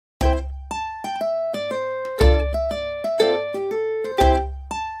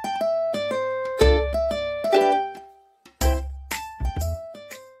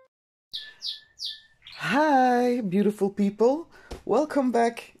beautiful people. Welcome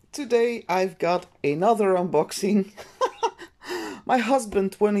back. Today I've got another unboxing. My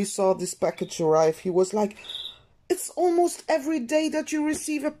husband, when he saw this package arrive, he was like, "It's almost every day that you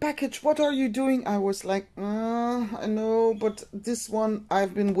receive a package. What are you doing?" I was like, I know, but this one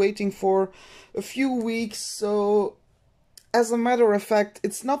I've been waiting for a few weeks. So as a matter of fact,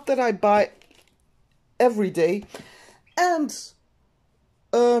 it's not that I buy every day. And,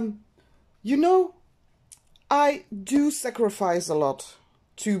 you know, I do sacrifice a lot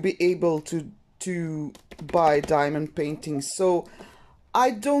to be able to buy diamond paintings. So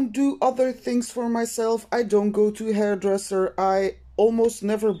I don't do other things for myself. I don't go to a hairdresser. I almost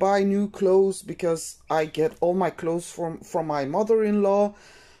never buy new clothes because I get all my clothes from my mother-in-law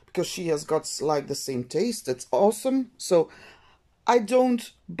because she has got like the same taste. It's awesome. So I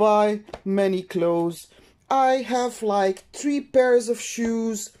don't buy many clothes. I have like 3 pairs of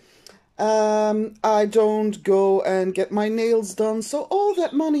shoes. I don't go and get my nails done. So all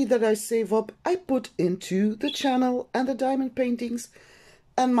that money that I save up, I put into the channel and the diamond paintings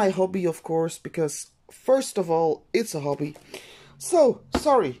and my hobby, of course, because first of all, it's a hobby. So,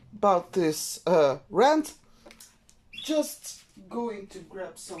 sorry about this rant. Just going to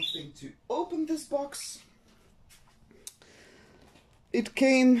grab something to open this box. It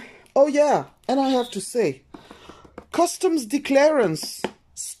came, oh yeah, and I have to say, customs declarance,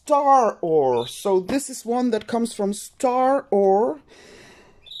 Staroar. So this is one that comes from Staroar.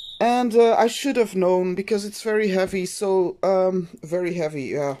 And I should have known because it's very heavy. So, very heavy,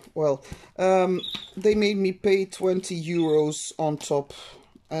 yeah, well, they made me pay 20 euros on top.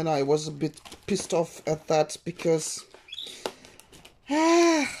 And I was a bit pissed off at that because,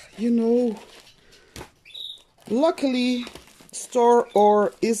 you know, luckily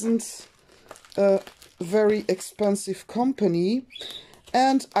Staroar isn't a very expensive company.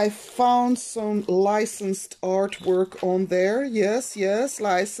 And I found some licensed artwork on there. Yes,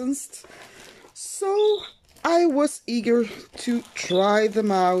 licensed. So I was eager to try them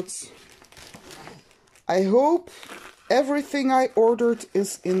out. I hope everything I ordered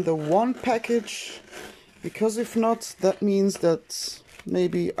is in the one package. Because if not, that means that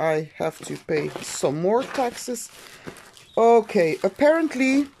maybe I have to pay some more taxes. Okay,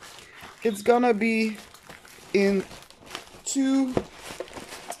 apparently it's gonna be in 2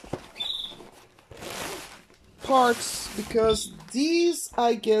 parts, because these,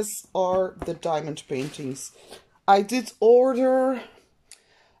 I guess, are the diamond paintings. I did order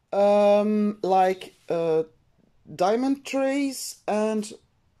like diamond trays, and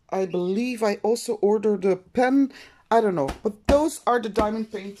I believe I also ordered a pen. I don't know, but those are the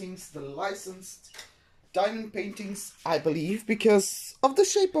diamond paintings, the licensed diamond paintings, I believe, because of the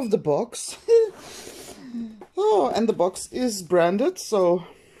shape of the box. Oh, and the box is branded, so,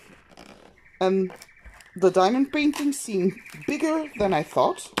 and the diamond paintings seem bigger than I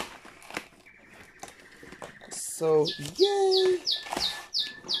thought. So, yay!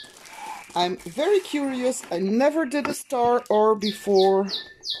 I'm very curious. I never did a Staroar before.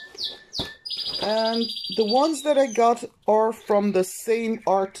 And the ones that I got are from the same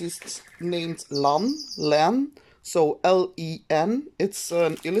artist named Len. So L-E-N. It's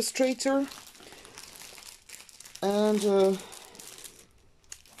an illustrator. And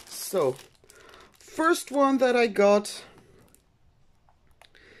so first one that I got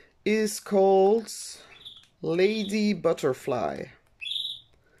is called Lady Butterfly.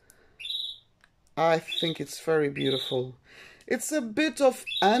 I think it's very beautiful. It's a bit of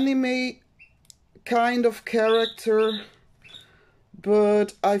anime kind of character,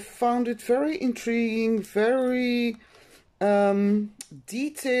 but I found it very intriguing, very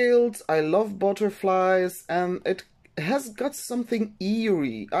detailed. I love butterflies, and it has got something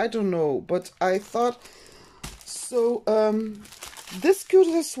eerie. I don't know, but I thought so. This could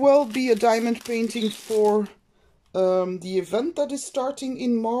as well be a diamond painting for the event that is starting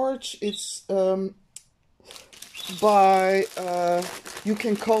in March. It's by You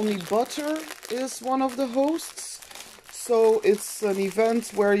Can Call Me Butter is one of the hosts. So it's an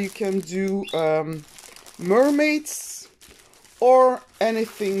event where you can do mermaids or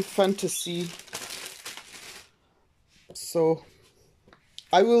anything fantasy. So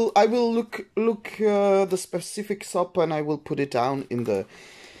I will look the specifics up, and I will put it down in the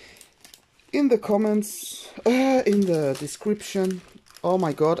comments, in the description. Oh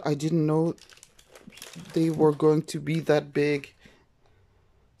my god, I didn't know they were going to be that big.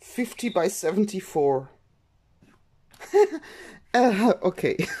 50 by 74.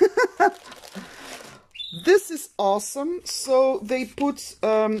 Okay. This is awesome. So they put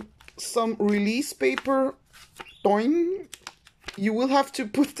some release paper. Doing. You will have to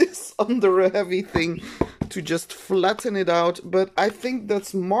put this under a heavy thing to just flatten it out, but I think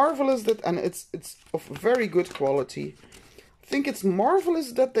that's marvelous that, and it's of very good quality. I think it's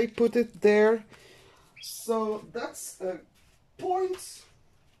marvelous that they put it there. So that's a point.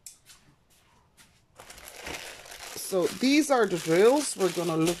 So these are the drills. We're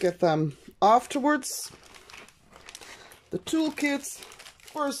gonna look at them afterwards. The toolkits.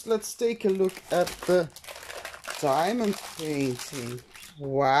 First, let's take a look at the diamond painting.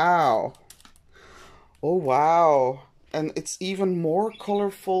 Wow. Oh wow. And it's even more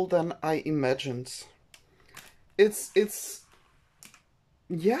colorful than I imagined. It's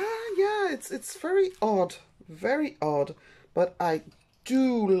very odd. Very odd. But I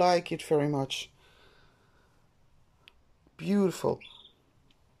do like it very much. Beautiful.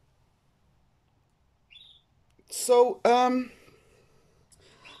 So,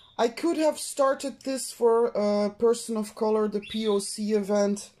 I could have started this for a person of color, the POC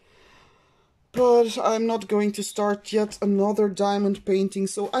event, but I'm not going to start yet another diamond painting.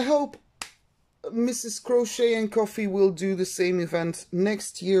 So I hope Mrs. Crochet and Coffee will do the same event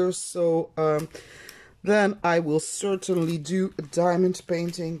next year. So then I will certainly do a diamond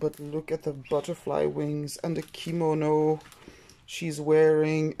painting. But look at the butterfly wings and the kimono she's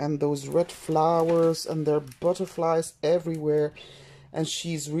wearing and those red flowers, and there are butterflies everywhere. And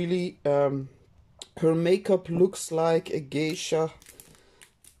she's really, her makeup looks like a geisha,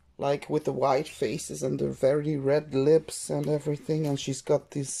 like with the white faces and the very red lips and everything. And she's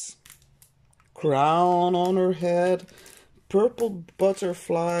got this crown on her head, purple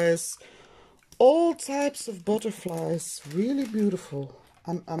butterflies, all types of butterflies, really beautiful.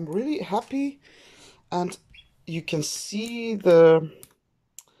 I'm really happy, and you can see the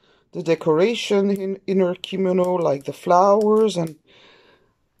decoration in her kimono, like the flowers, and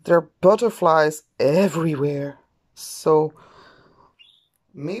there are butterflies everywhere. So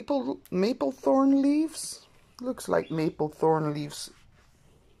maple thorn leaves, looks like maple thorn leaves.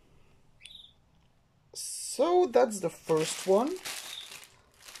 So that's the first one.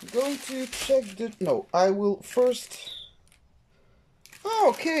 I'm going to check the, no, I will first, oh,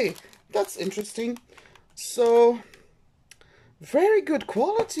 okay, that's interesting. So very good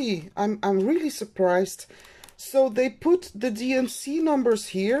quality. I'm really surprised. So they put the DMC numbers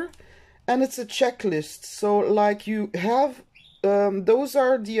here, and it's a checklist. So like you have, those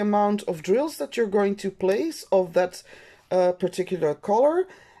are the amount of drills that you're going to place of that particular color.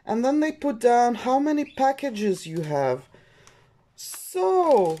 And then they put down how many packages you have.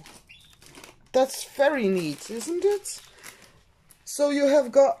 So that's very neat, isn't it? So you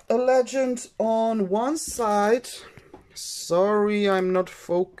have got a legend on one side. Sorry, I'm not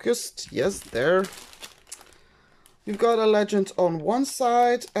focused. Yes, there. You've got a legend on one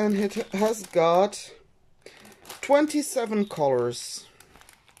side, and it has got 27 colors.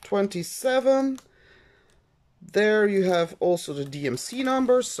 27. There you have also the DMC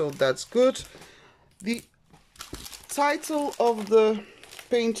number, so that's good. The title of the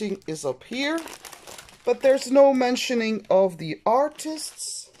painting is up here, but there's no mentioning of the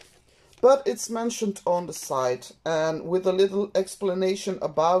artists, but it's mentioned on the side, and with a little explanation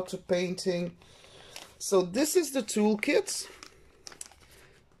about the painting. So this is the toolkit.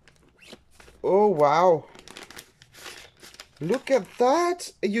 Oh wow, look at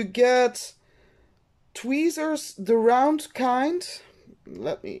that. You get tweezers, the round kind.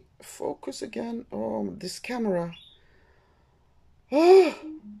 Let me focus again. Oh, this camera. Oh.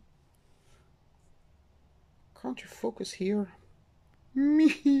 Can't you focus here?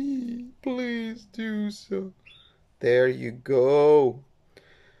 Me, please do so. There you go.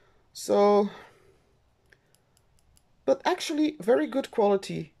 So, but actually very good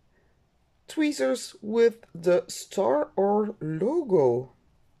quality. Tweezers with the Staroar logo.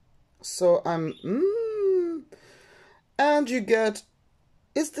 So I'm, and you get,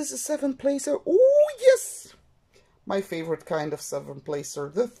 is this a 7-placer? Oh yes! My favorite kind of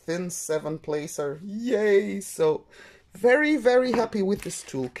 7-placer, the thin 7-placer. Yay! So very, very happy with this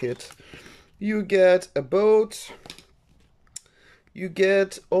toolkit. You get a boat. You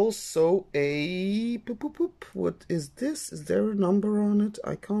get also a, what is this? Is there a number on it?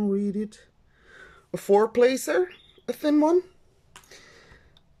 I can't read it. A 4-placer, a thin one.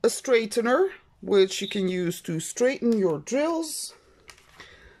 A straightener, which you can use to straighten your drills.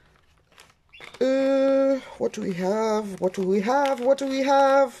 What do we have? What do we have? What do we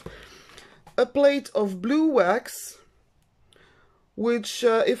have? A plate of blue wax, which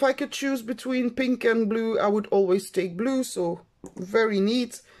if I could choose between pink and blue, I would always take blue, so very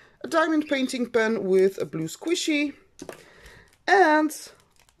neat. A diamond painting pen with a blue squishy. And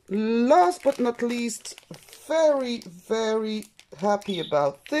last but not least, very, very happy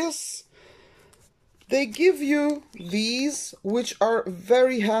about this. They give you these, which are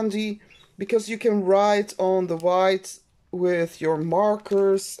very handy because you can write on the white with your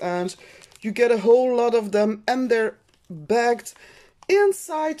markers, and you get a whole lot of them, and they're bagged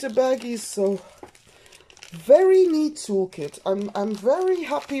inside the baggies. So very neat toolkit. I'm very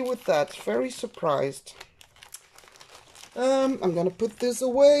happy with that. Very surprised. I'm gonna put this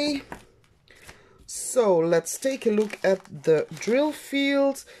away. So let's take a look at the drill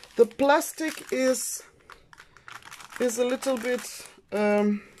field. The plastic is a little bit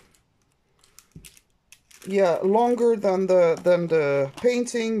yeah, longer than the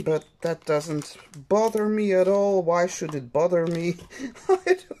painting, but that doesn't bother me at all. Why should it bother me?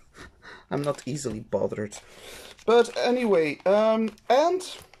 I'm not easily bothered. But anyway, and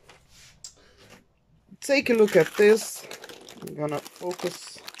take a look at this. I'm gonna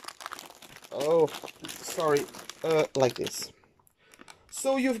focus. Oh, sorry, like this.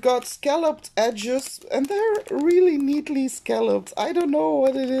 So you've got scalloped edges, and they're really neatly scalloped. I don't know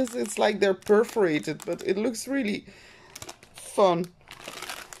what it is. It's like they're perforated, but it looks really fun.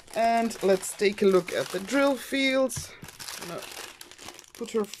 And let's take a look at the drill fields. I'm gonna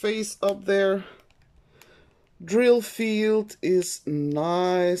put her face up there. Drill field is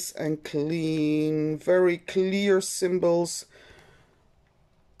nice and clean, very clear symbols,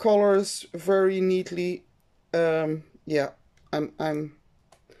 colors very neatly. Yeah, I'm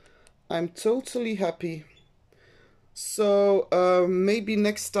totally happy. So maybe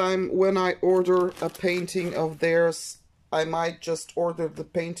next time when I order a painting of theirs, I might just order the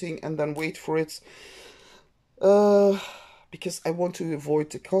painting and then wait for it. Because I want to avoid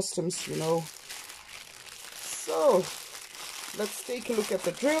the customs, you know. So let's take a look at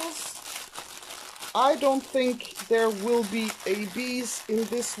the drills. I don't think there will be ABs in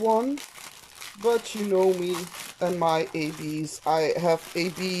this one, but you know me and my ABs. I have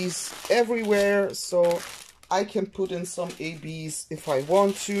ABs everywhere, so I can put in some ABs if I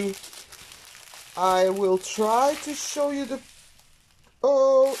want to. I will try to show you the...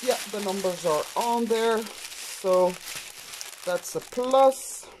 Oh, yeah, the numbers are on there, so that's a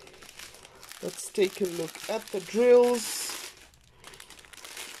plus. Let's take a look at the drills.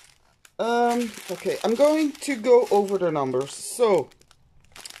 Okay, I'm going to go over the numbers. So,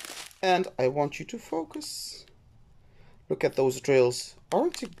 and I want you to focus. Look at those drills.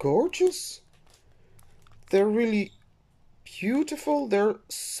 Aren't they gorgeous? They're really beautiful. There are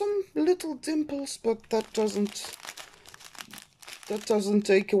some little dimples, but that doesn't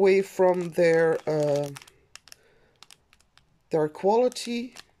take away from their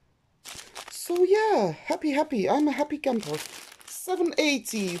quality. So yeah, happy. I'm a happy camper.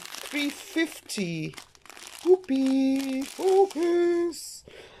 780, 350. Whoopee, focus.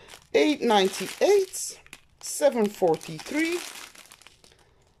 898, 743,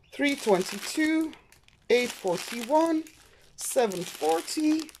 322, 841,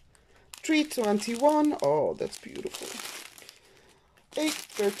 740, 321. Oh, that's beautiful.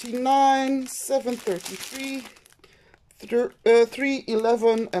 839, 733.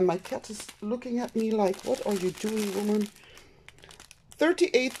 311, and my cat is looking at me like, what are you doing, woman?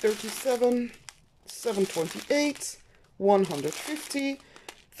 38, 37, 728, 150,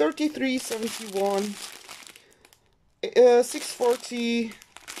 33, 71, 640,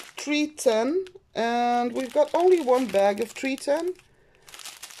 310, and we've got only one bag of 310.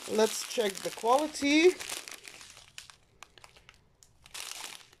 Let's check the quality.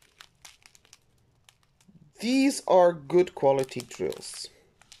 These are good quality drills.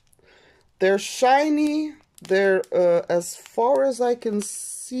 They're shiny. They're, as far as I can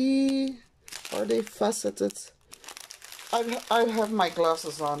see, are they faceted? I have my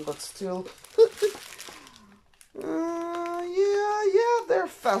glasses on, but still. Yeah, they're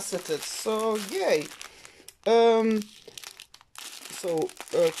faceted. So yay. So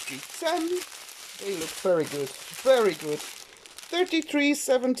 310. They look very good. Very good.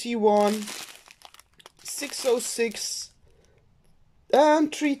 3371. 606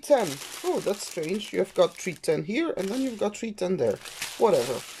 and 310. Oh, that's strange. You've got 310 here and then you've got 310 there.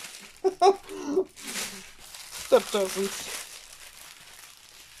 Whatever. That doesn't.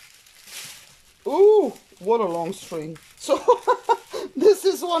 Ooh, what a long string. So this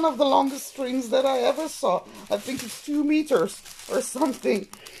is one of the longest strings that I ever saw. I think it's 2 meters or something.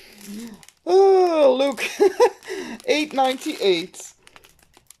 Oh, look. 898.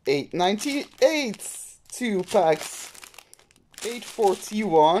 898. 2 packs.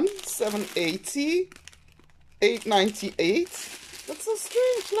 841, 780, 898. That's so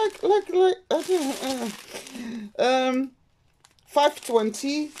strange. Like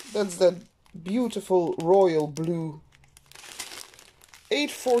 520. That's that beautiful royal blue.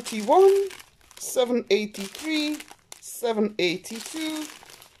 841, 783, 782,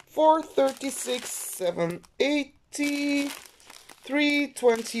 436, 780,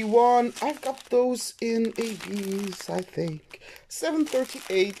 321. I've got those in ABs, I think.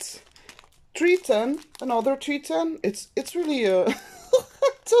 738, 310, another 310. It's really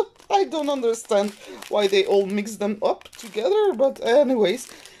I don't understand why they all mix them up together, but anyways,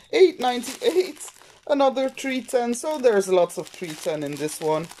 898, another 310. So there's lots of 310 in this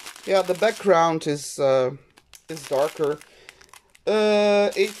one. Yeah, the background is darker.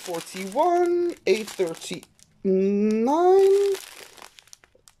 841, 839,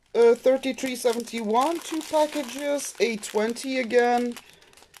 3371, 2 packages, 820 again,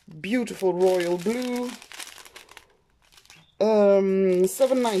 beautiful royal blue.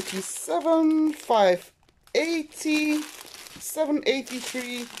 797, 580,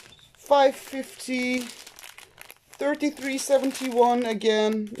 783, 550, 3371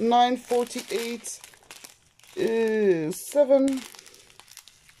 again, 948,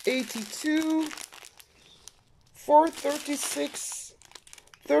 782, 436,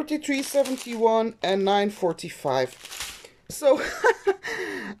 3371, and 945. So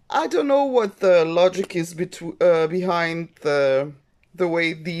I don't know what the logic is behind the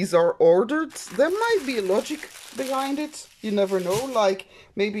way these are ordered. There might be a logic behind it. You never know. Like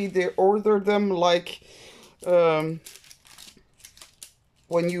maybe they order them like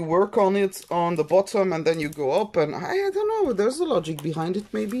when you work on it on the bottom and then you go up, and I don't know. There's a logic behind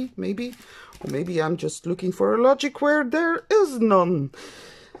it. Maybe, or maybe I'm just looking for a logic where there is none.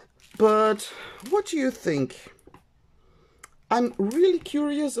 But what do you think? I'm really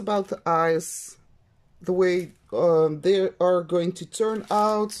curious about the eyes, the way they are going to turn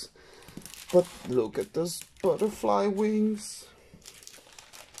out. But look at those butterfly wings.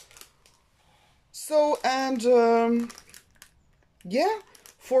 So, and yeah,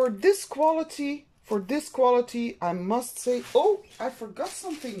 for this quality, I must say, oh, I forgot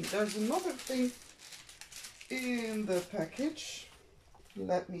something. There's another thing in the package.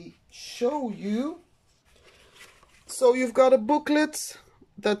 Let me show you. So you've got a booklet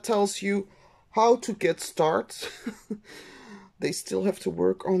that tells you how to get started. They still have to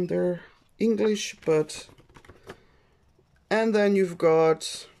work on their English, but... And then you've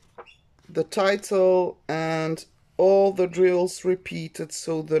got the title and all the drills repeated.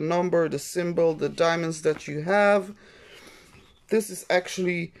 So the number, the symbol, the diamonds that you have. This is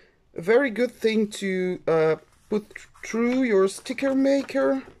actually a very good thing to put through your sticker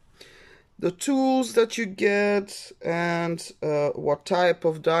maker. The tools that you get and what type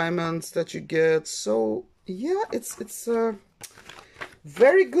of diamonds that you get. So yeah, it's a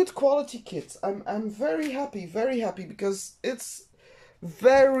very good quality kit. I'm very happy because it's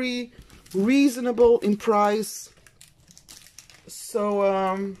very reasonable in price. So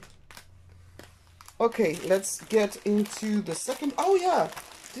okay, let's get into the second. Oh yeah,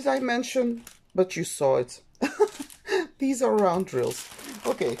 did I mention? But you saw it. These are round drills.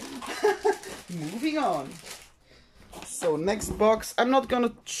 Okay, moving on. So next box. I'm not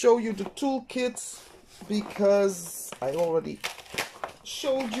gonna show you the toolkit because I already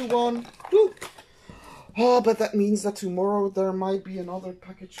showed you one. Look. Oh, but that means that tomorrow there might be another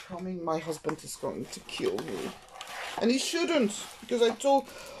package coming. My husband is going to kill me. And he shouldn't, because I told,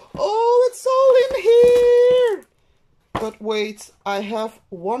 oh, it's all in here. But wait, I have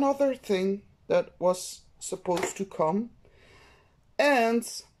one other thing that was supposed to come. And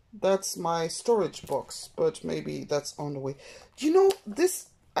that's my storage box, but maybe that's on the way. You know, this,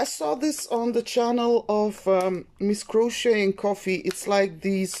 I saw this on the channel of Miss Crochet and Coffee. It's like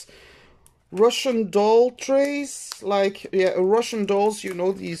these Russian doll trays, like, yeah, Russian dolls, you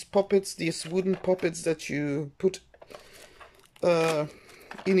know, these puppets, these wooden puppets that you put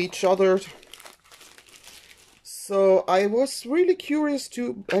in each other. So I was really curious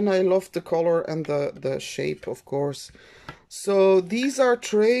too, and I love the color and the shape, of course. So these are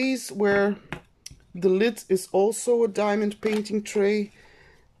trays where the lid is also a diamond painting tray,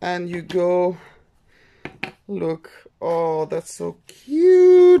 and you go, look, oh, that's so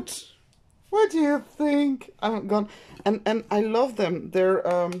cute. What do you think? I'm gone, and I love them. They're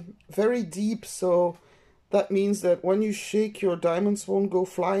very deep, so that means that when you shake, your diamonds won't go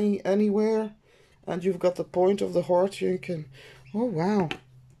flying anywhere, and you've got the point of the heart. You can, oh wow,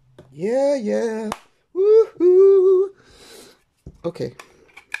 yeah, woohoo. Okay.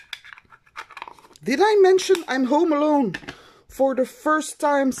 Did I mention I'm home alone? For the first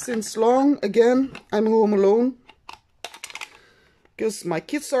time since long, again, I'm home alone. Because my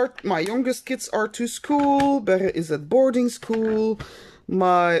youngest kids are to school. Berre is at boarding school.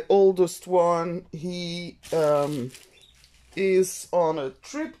 My oldest one, he is on a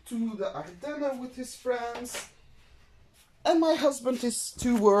trip to the Ardennes with his friends. And my husband is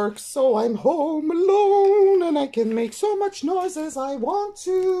to work, so I'm home alone and I can make so much noise as I want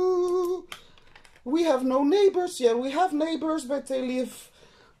to. We have no neighbors. Yeah, we have neighbors, but they live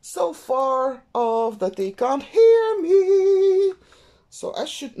so far off that they can't hear me. So I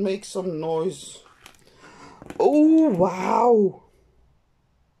should make some noise. Oh, wow.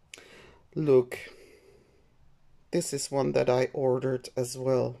 Look. This is one that I ordered as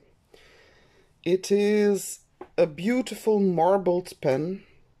well. It is a beautiful marbled pen.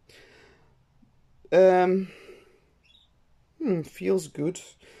 Feels good.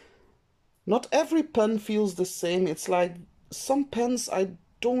 Not every pen feels the same. It's like some pens I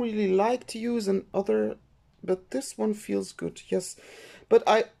don't really like to use and other, but this one feels good. Yes, but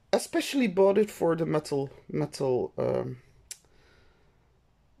I especially bought it for the metal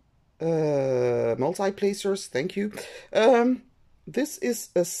multi-placers. Thank you. This is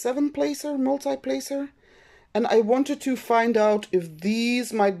a 7-placer multi-placer, and I wanted to find out if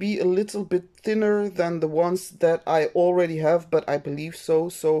these might be a little bit thinner than the ones that I already have, but I believe so.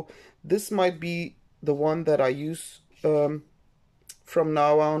 So this might be the one that I use from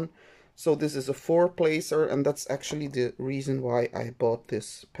now on. So this is a 4-placer, and that's actually the reason why I bought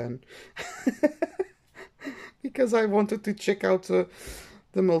this pen. Because I wanted to check out the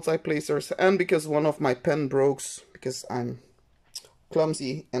multi-placers, and because one of my pen broke, because I'm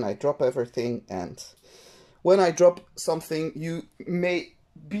clumsy and I drop everything, and when I drop something you may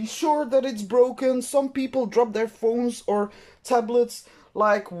be sure that it's broken. Some people drop their phones or tablets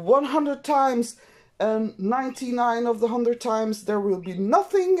like 100 times, and 99 of the 100 times there will be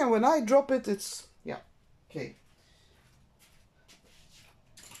nothing, and when I drop it, it's, yeah, okay.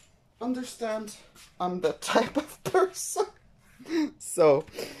 Understand, I'm that type of person. So,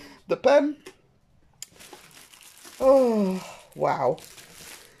 the pen. Oh, wow.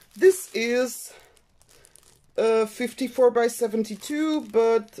 This is 54 by 72,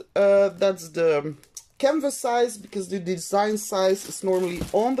 but that's the canvas size, because the design size is normally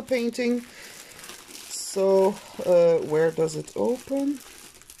on the painting. So, where does it open?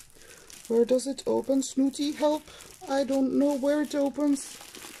 Where does it open? Snooty, help! I don't know where it opens.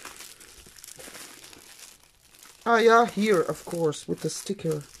 Ah, yeah, here, of course, with the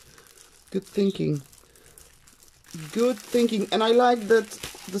sticker. Good thinking. Good thinking. And I like that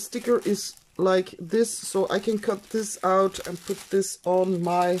the sticker is like this, so I can cut this out and put this on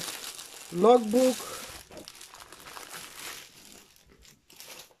my logbook.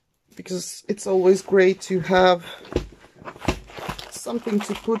 Because it's always great to have something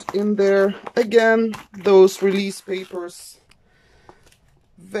to put in there. Again, those release papers.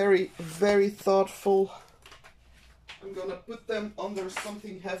 Very, very thoughtful. I'm gonna put them under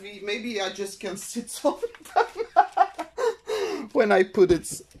something heavy. Maybe I just can sit on them. When I put it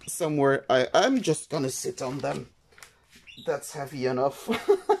somewhere, I'm just gonna sit on them. That's heavy enough.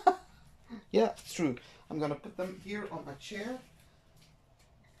 Yeah, it's true. I'm gonna put them here on my chair.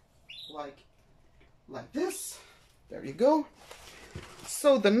 Like this. There you go.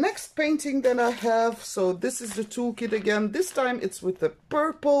 So the next painting that I have, so this is the toolkit again. This time it's with the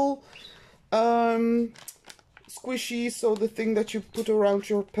purple squishy, so the thing that you put around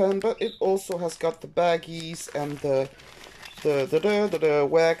your pen, but it also has got the baggies and the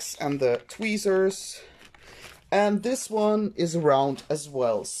wax and the tweezers. And this one is round as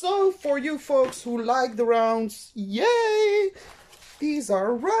well. So for you folks who like the rounds, yay! These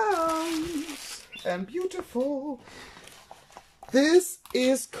are rounds and beautiful. This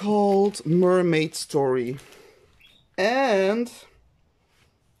is called Mermaid Story. And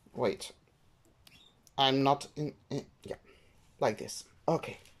wait, I'm not in yeah, like this.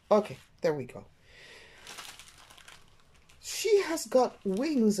 Okay, there we go. She has got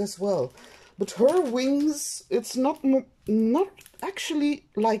wings as well, but her wings, it's not actually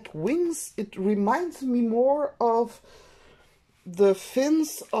like wings. It reminds me more of the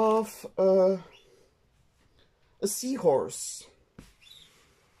fins of a seahorse.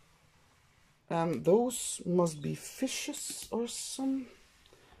 And those must be fishes or something.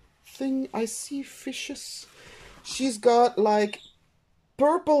 I see fishes. She's got like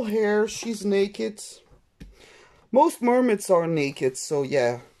purple hair. She's naked. Most mermaids are naked, so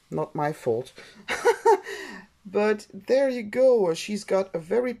yeah, not my fault. But there you go. She's got a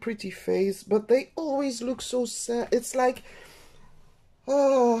very pretty face, but they always look so sad. It's like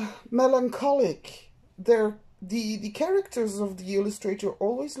melancholic. They're the characters of the illustrator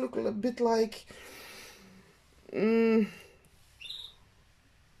always look a bit like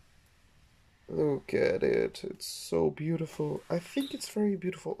look at it. It's so beautiful. I think it's very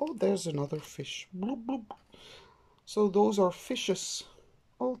beautiful. Oh, there's another fish. Bloop, bloop. So those are fishes.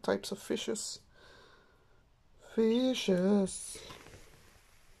 All types of fishes. Fishes.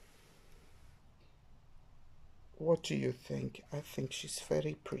 What do you think? I think she's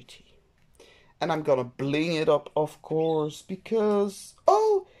very pretty. And I'm gonna bling it up, of course, because...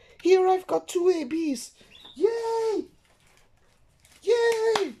 Oh! Here I've got 2 ABs. Yay!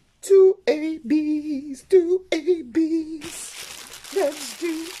 Yay! 2 ABs, 2 ABs. Let's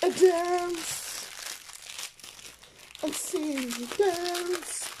do a dance and sing and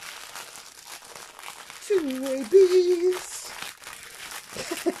dance. 2 ABs.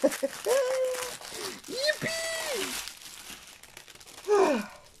 Yippee!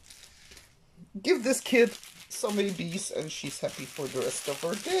 Give this kid some ABs and she's happy for the rest of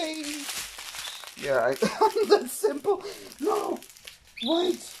her day. Yeah, that's simple. No,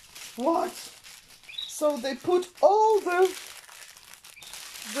 wait, what? So they put all the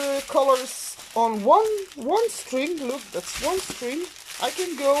colors on one string. Look, that's one string. I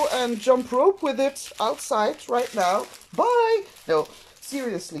can go and jump rope with it outside right now. Bye. No,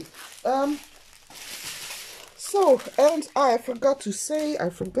 seriously. So, and I forgot to say,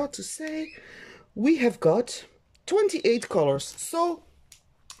 we have got 28 colors. So,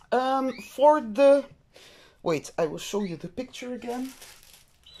 for the... Wait, I will show you the picture again.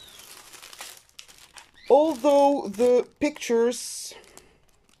 Although the pictures,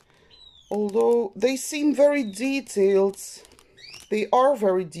 although they seem very detailed, they are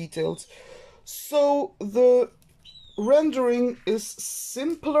very detailed. So the rendering is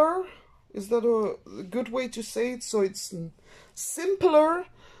simpler. Is that a good way to say it? So it's simpler,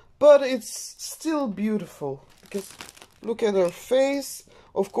 but it's still beautiful. Because look at her face.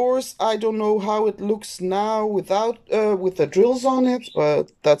 Of course, I don't know how it looks now without with the drills on it,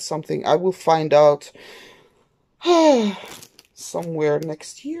 but that's something I will find out somewhere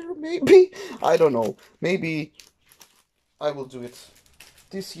next year, maybe. I don't know. Maybe I will do it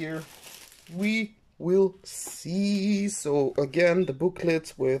this year. We will see. So again, the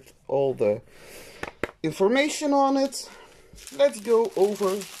booklet with all the information on it. Let's go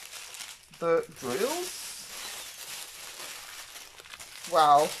over the drills.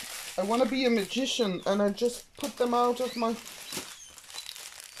 Wow, I want to be a magician and I just put them out of my,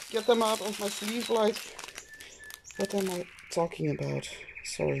 get them out of my sleeve like, what am I talking about?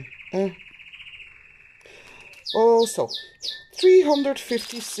 Sorry. Oh, so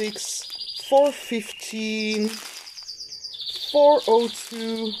 356, 415,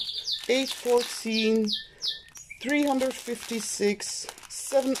 402, 814, 356,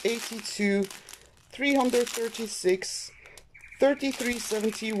 782, 336,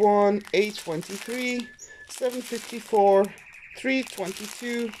 3371, 823, 754,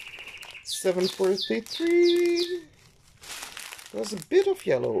 322, 743. There's a bit of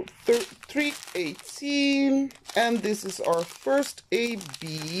yellow. 318, and this is our first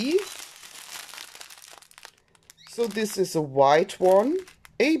AB. So this is a white one.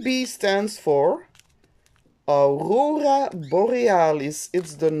 AB stands for Aurora Borealis.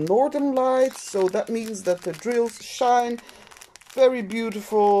 It's the northern lights, so that means that the drills shine very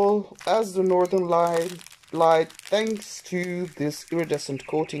beautiful as the northern light thanks to this iridescent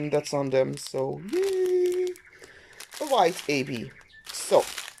coating that's on them. So yay! A white AB. So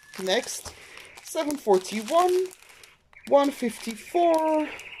next, 741, 154,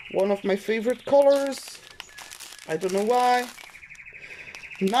 one of my favorite colors. I don't know why.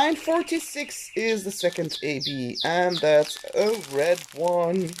 946 is the second AB, and that's a red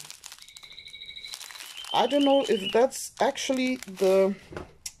one. I don't know if that's actually the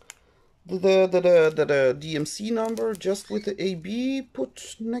DMC number, just with the AB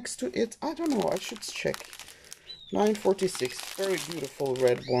put next to it. I don't know, I should check. 946, very beautiful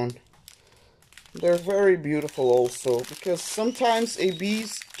red one. They're very beautiful also, because sometimes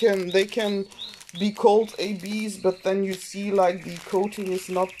ABs can be called ABs, but then you see like the coating is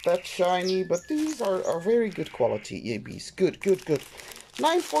not that shiny, but these are very good quality ABs. Good, good, good.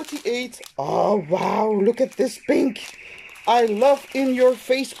 948. Oh wow, look at this pink. I love in your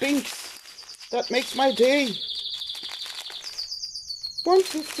face pinks. That makes my day.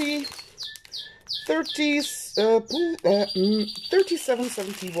 150,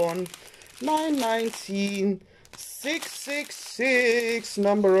 3771, 919, 666,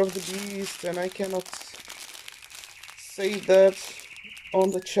 number of the beast, and I cannot say that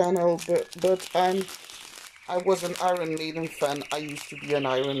on the channel, but I was an Iron Maiden fan. I used to be an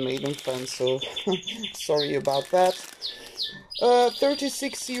Iron Maiden fan, so sorry about that.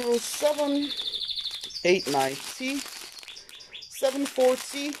 3607, 890,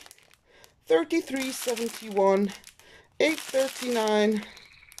 740, 3371, 839,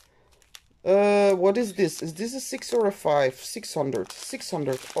 What is this? Is this a 6 or a 5? 600.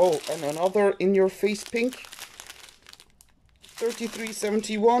 600. Oh, and another in-your-face pink.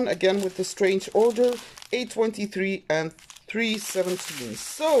 3371, again with the strange order. 823 and 317.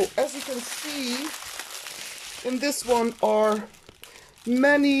 So, as you can see, in this one are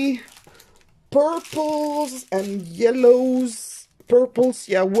many purples and yellows. Purples,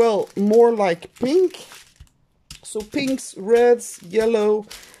 yeah, well, more like pink. So pinks, reds, yellow,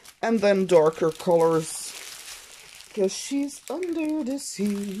 and then darker colors. Because she's under the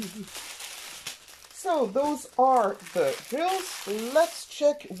sea. So those are the drills. Let's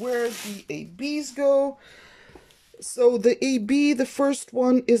check where the ABs go. So the AB, the first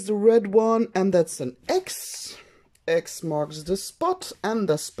one is the red one, and that's an X. X marks the spot, and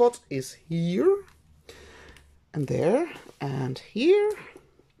the spot is here, and there, and here.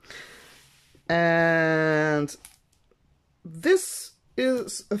 And this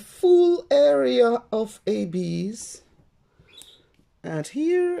is a full area of ABs. And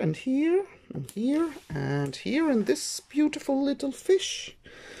here, and here, and here, and here, and this beautiful little fish.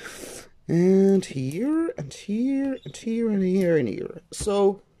 And here, and here, and here, and here, and here.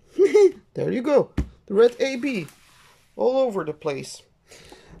 So, there you go. The red AB. All over the place.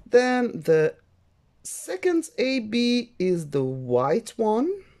 Then the second AB is the white one.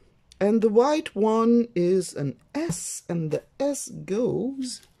 And the white one is an S. And the S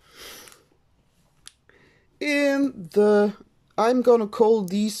goes in the... I'm gonna call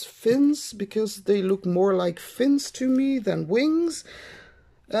these fins because they look more like fins to me than wings.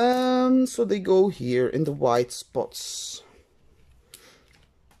 So they go here in the white spots.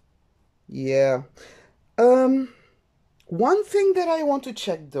 Yeah. One thing that I want to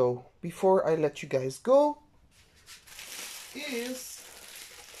check though, before I let you guys go, is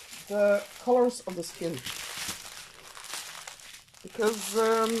the colors of the skin. Because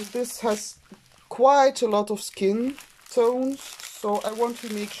this has quite a lot of skin tones, so I want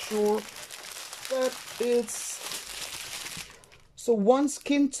to make sure that it's... So one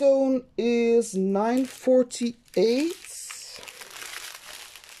skin tone is 948.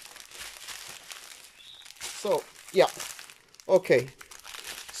 So, yeah. Okay.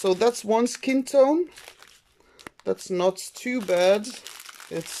 So that's one skin tone. That's not too bad.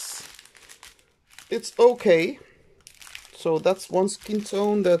 It's okay. So that's one skin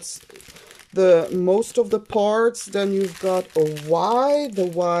tone. That's the most of the parts. Then you've got a Y. The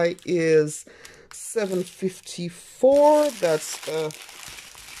Y is 754. That's a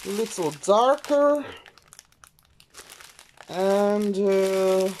little darker. And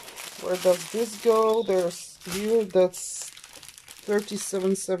where does this go? There's here. That's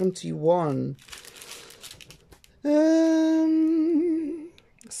 3771.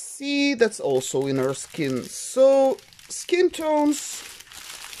 See, that's also in her skin. So skin tones.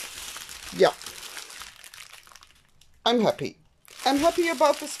 Yeah, I'm happy. I'm happy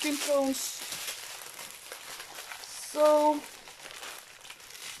about the skin tones. So,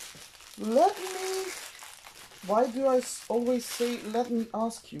 let me... Why do I always say, let me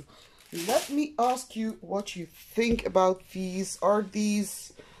ask you? Let me ask you what you think about these. Are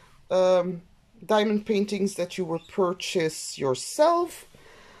these diamond paintings that you will purchase yourself?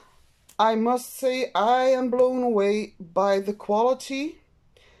 I must say I am blown away by the quality.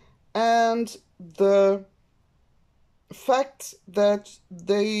 And the fact that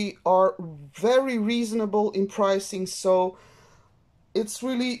they are very reasonable in pricing, so it's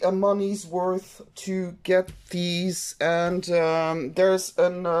really a money's worth to get these. And there's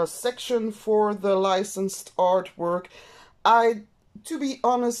a section for the licensed artwork. To be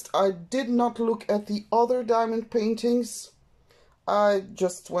honest, I did not look at the other diamond paintings. I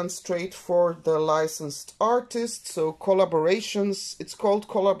just went straight for the licensed artist, so collaborations, it's called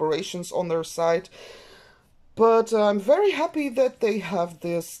collaborations on their site. But I'm very happy that they have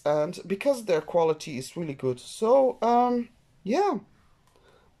this, and because their quality is really good. So, yeah,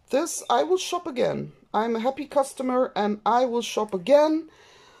 this I will shop again. I'm a happy customer and I will shop again.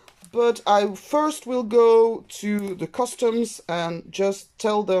 But I first will go to the customs and just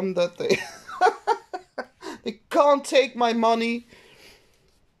tell them that they... They can't take my money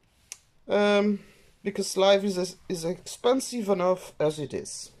because life is expensive enough as it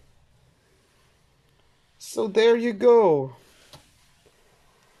is. So there you go.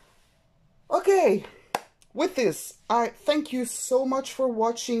 Okay, with this, I thank you so much for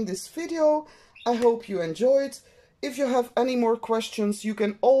watching this video. I hope you enjoyed. If you have any more questions, you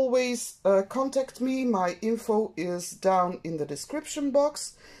can always contact me. My info is down in the description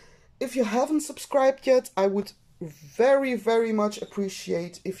box. If you haven't subscribed yet, I would very, very much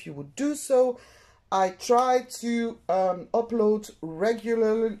appreciate if you would do so. I try to upload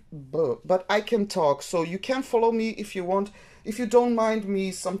regularly, but I can talk, so you can follow me if you want. If you don't mind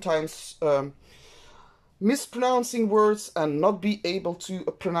me sometimes mispronouncing words and not be able to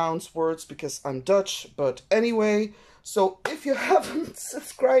pronounce words because I'm Dutch, but anyway, so if you haven't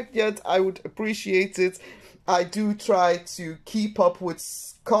subscribed yet, I would appreciate it. I do try to keep up with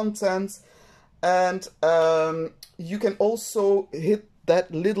content, and you can also hit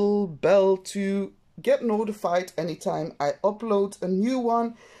that little bell to get notified anytime I upload a new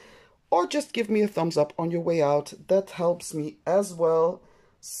one, or just give me a thumbs up on your way out. That helps me as well.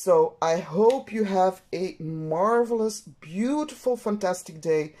 So I hope you have a marvelous, beautiful, fantastic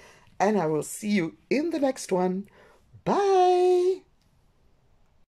day, and I will see you in the next one. Bye!